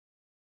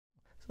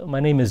My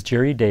name is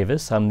Jerry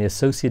Davis. I'm the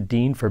Associate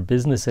Dean for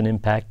Business and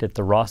Impact at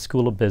the Ross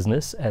School of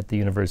Business at the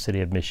University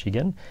of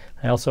Michigan.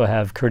 I also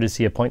have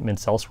courtesy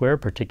appointments elsewhere,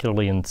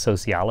 particularly in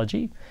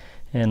sociology.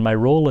 And my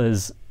role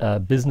as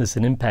Business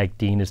and Impact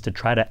Dean is to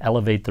try to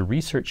elevate the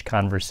research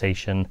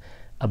conversation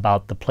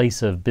about the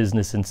place of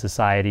business in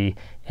society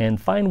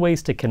and find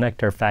ways to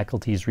connect our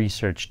faculty's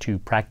research to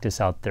practice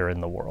out there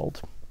in the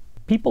world.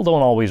 People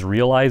don't always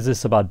realize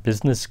this about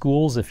business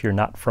schools. If you're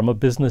not from a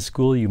business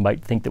school, you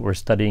might think that we're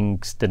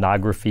studying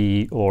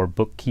stenography or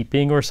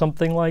bookkeeping or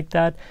something like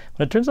that.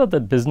 But it turns out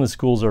that business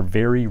schools are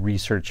very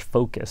research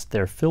focused.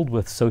 They're filled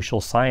with social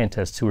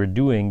scientists who are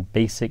doing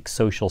basic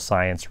social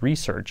science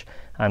research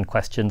on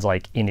questions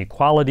like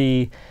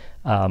inequality,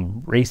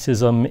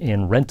 racism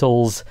in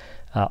rentals,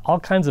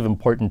 all kinds of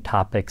important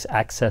topics,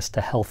 access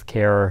to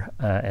healthcare,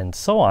 and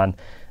so on.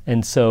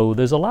 And so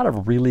there's a lot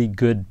of really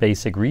good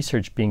basic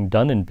research being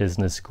done in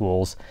business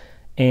schools,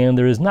 and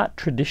there has not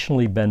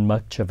traditionally been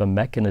much of a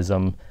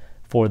mechanism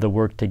for the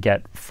work to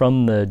get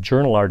from the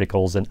journal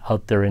articles and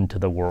out there into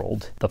the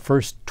world. The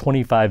first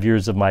 25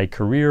 years of my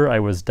career, I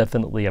was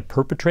definitely a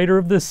perpetrator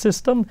of this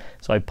system,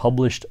 so I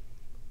published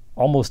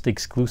almost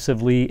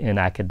exclusively in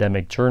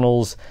academic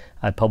journals.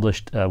 I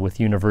published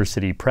with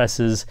university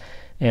presses,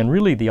 and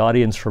really the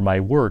audience for my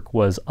work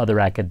was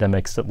other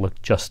academics that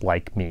looked just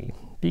like me,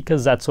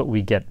 because that's what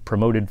we get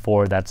promoted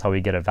for, that's how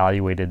we get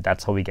evaluated,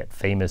 that's how we get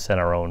famous in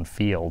our own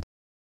field.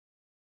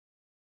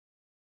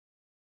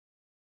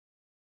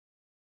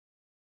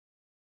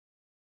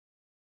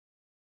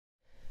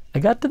 I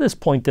got to this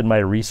point in my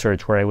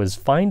research where I was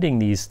finding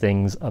these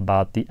things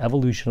about the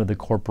evolution of the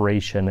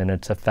corporation and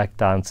its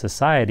effect on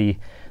society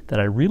that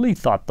I really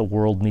thought the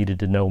world needed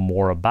to know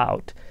more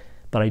about.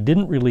 But I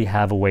didn't really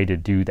have a way to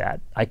do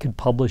that. I could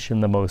publish in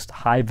the most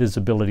high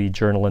visibility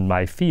journal in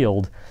my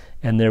field,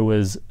 and there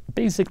was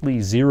basically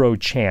zero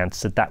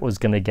chance that that was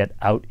going to get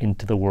out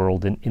into the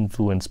world and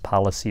influence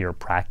policy or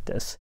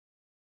practice.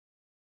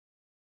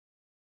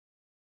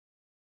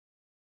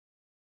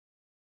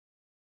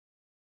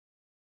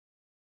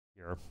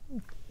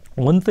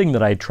 One thing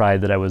that I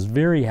tried that I was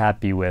very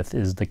happy with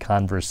is The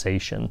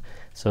Conversation.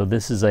 So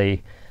this is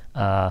a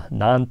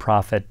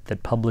nonprofit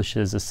that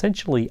publishes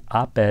essentially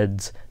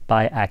op-eds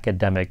by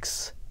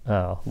academics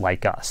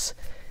like us.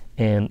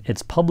 And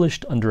it's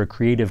published under a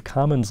Creative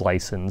Commons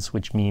license,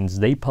 which means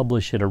they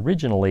publish it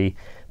originally,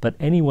 but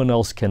anyone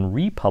else can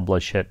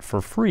republish it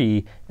for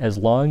free as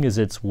long as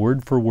it's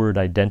word for word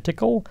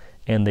identical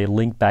and they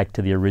link back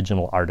to the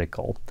original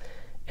article.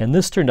 And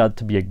this turned out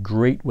to be a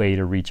great way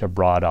to reach a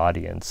broad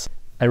audience.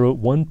 I wrote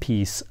one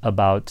piece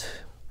about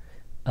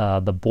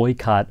the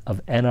boycott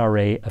of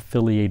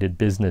NRA-affiliated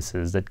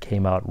businesses that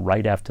came out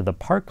right after the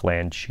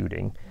Parkland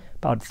shooting.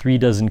 About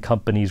 36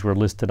 companies were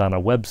listed on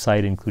a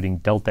website, including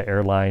Delta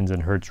Airlines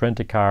and Hertz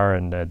Rent-A-Car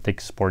and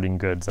Dick's Sporting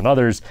Goods and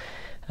others.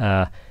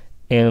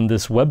 And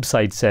this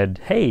website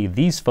said, hey,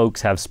 these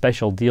folks have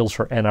special deals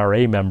for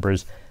NRA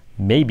members.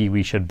 Maybe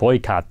we should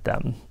boycott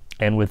them.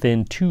 And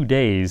within 2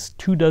 days,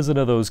 24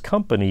 of those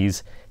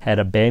companies had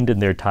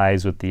abandoned their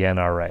ties with the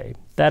NRA.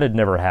 That had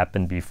never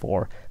happened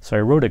before. So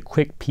I wrote a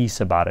quick piece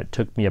about it. It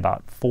took me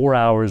about 4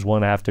 hours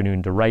one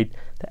afternoon to write.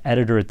 The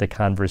editor at The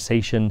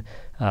Conversation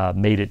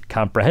made it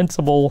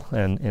comprehensible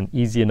and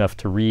easy enough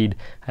to read.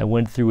 I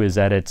went through his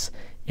edits,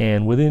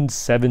 and within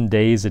 7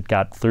 days it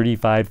got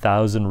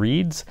 35,000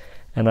 reads,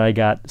 and I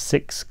got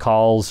 6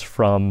 calls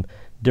from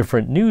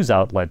different news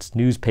outlets,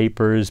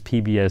 newspapers,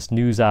 PBS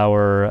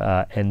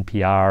NewsHour,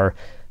 NPR,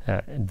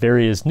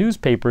 various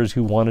newspapers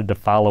who wanted to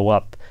follow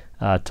up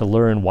to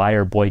learn why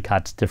are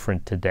boycotts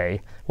different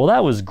today. Well,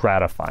 that was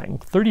gratifying.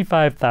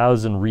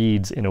 35,000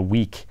 reads in a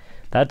week.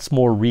 That's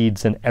more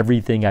reads than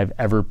everything I've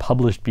ever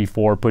published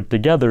before put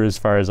together, as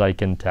far as I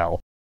can tell.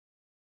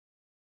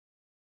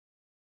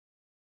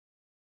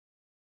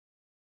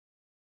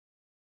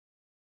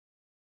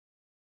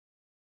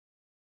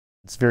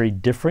 It's very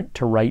different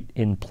to write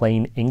in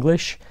plain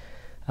English.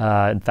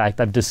 In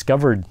fact, I've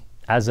discovered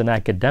as an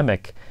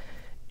academic,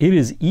 it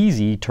is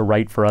easy to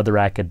write for other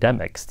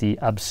academics. The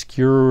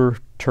obscure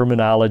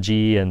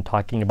terminology and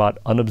talking about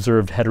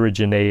unobserved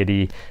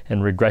heterogeneity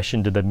and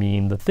regression to the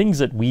mean, the things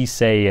that we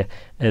say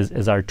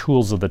as our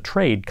tools of the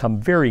trade come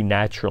very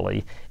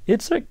naturally.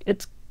 It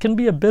can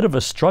be a bit of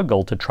a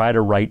struggle to try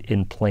to write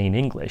in plain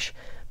English.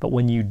 But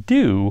when you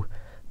do,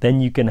 then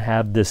you can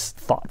have this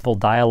thoughtful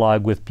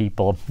dialogue with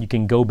people. You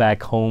can go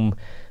back home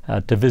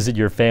to visit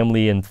your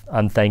family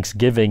on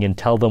Thanksgiving and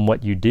tell them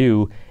what you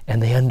do,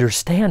 and they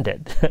understand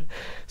it.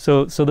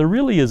 So there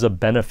really is a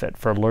benefit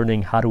for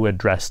learning how to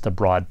address the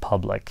broad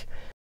public.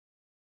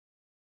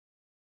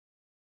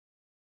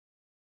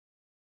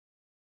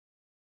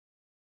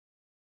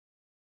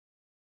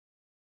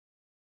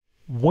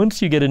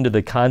 Once you get into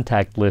the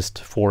contact list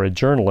for a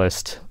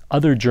journalist,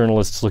 other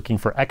journalists looking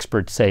for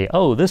experts say,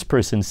 oh, this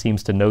person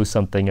seems to know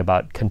something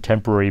about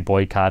contemporary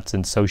boycotts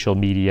in social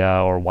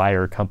media, or why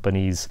are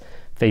companies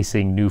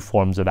facing new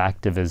forms of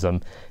activism.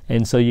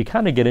 And so you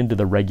kind of get into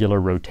the regular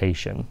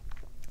rotation.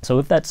 So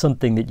if that's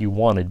something that you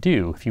want to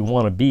do, if you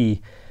want to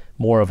be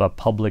more of a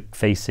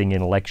public-facing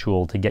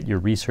intellectual to get your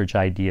research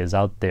ideas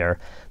out there,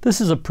 this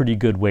is a pretty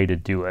good way to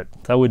do it.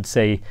 I would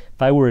say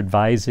if I were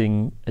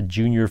advising a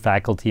junior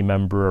faculty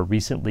member, a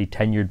recently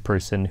tenured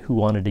person who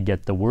wanted to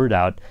get the word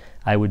out,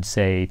 I would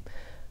say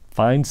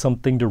find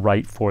something to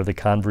write for the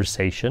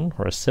conversation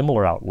or a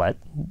similar outlet,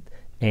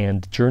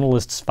 and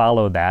journalists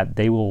follow that.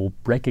 They will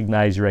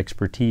recognize your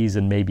expertise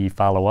and maybe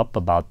follow up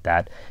about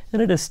that. And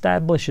it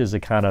establishes a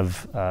kind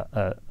of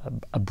a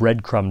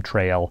breadcrumb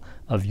trail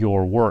of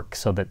your work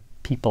so that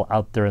people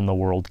out there in the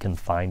world can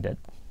find it.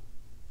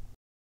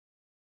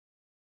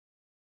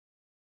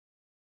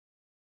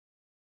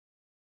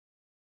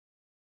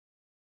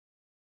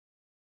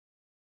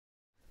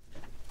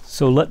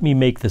 So let me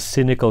make the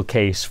cynical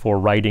case for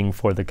writing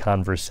for the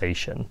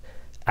conversation.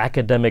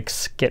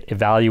 Academics get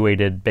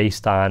evaluated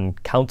based on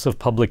counts of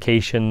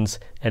publications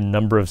and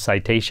number of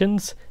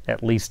citations,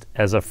 at least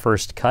as a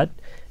first cut.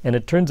 And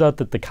it turns out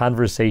that the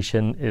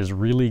conversation is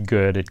really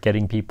good at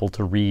getting people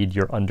to read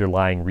your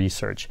underlying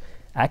research.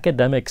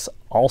 Academics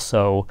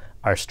also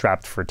are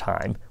strapped for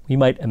time. We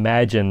might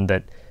imagine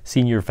that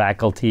senior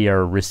faculty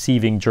are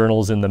receiving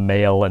journals in the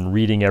mail and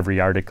reading every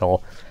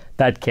article.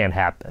 That can't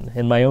happen.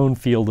 In my own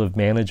field of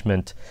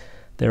management,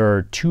 there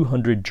are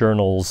 200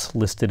 journals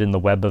listed in the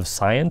Web of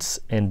Science,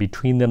 and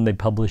between them they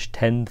publish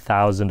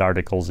 10,000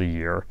 articles a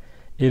year.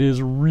 It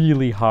is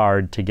really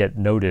hard to get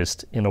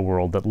noticed in a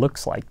world that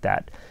looks like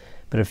that.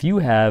 But if you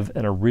have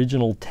an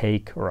original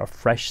take or a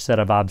fresh set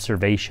of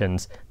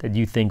observations that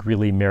you think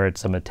really merit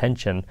some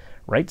attention,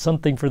 write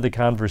something for the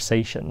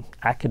conversation.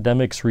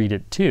 Academics read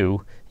it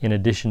too, in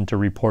addition to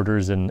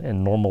reporters and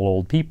normal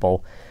old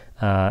people.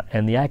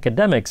 And the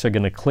academics are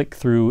going to click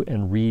through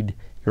and read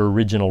your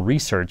original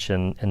research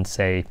and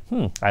say,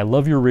 I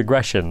love your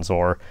regressions,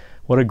 or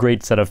what a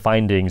great set of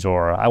findings,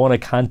 or I want to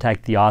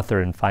contact the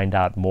author and find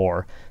out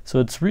more. So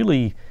it's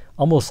really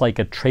almost like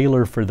a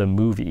trailer for the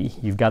movie.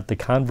 You've got the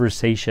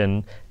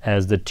conversation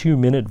as the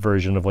 2-minute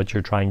version of what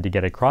you're trying to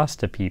get across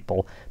to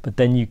people, but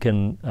then you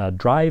can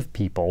drive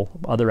people,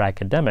 other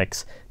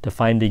academics, to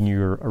finding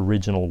your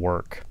original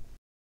work.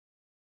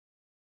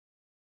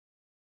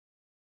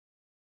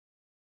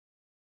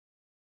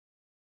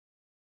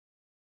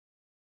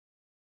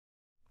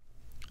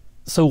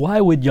 So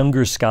why would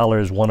younger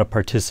scholars want to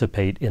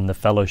participate in the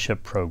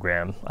fellowship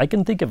program? I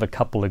can think of a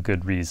couple of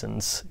good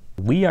reasons.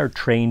 We are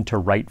trained to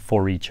write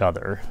for each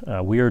other.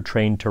 We are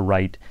trained to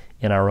write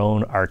in our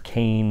own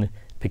arcane,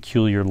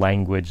 peculiar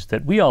language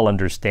that we all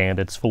understand.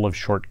 It's full of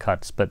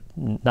shortcuts, but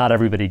not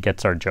everybody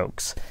gets our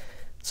jokes.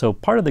 So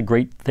part of the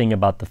great thing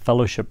about the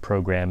fellowship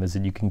program is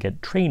that you can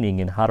get training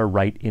in how to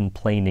write in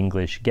plain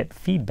English, get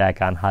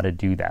feedback on how to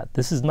do that.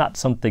 This is not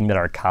something that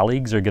our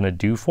colleagues are going to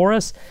do for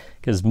us,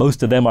 because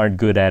most of them aren't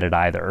good at it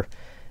either.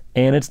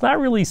 And it's not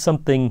really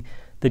something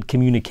that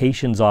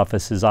communications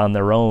offices on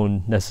their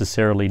own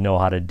necessarily know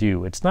how to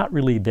do. It's not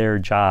really their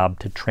job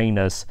to train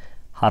us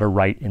how to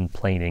write in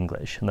plain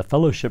English. And the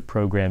fellowship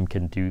program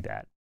can do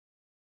that.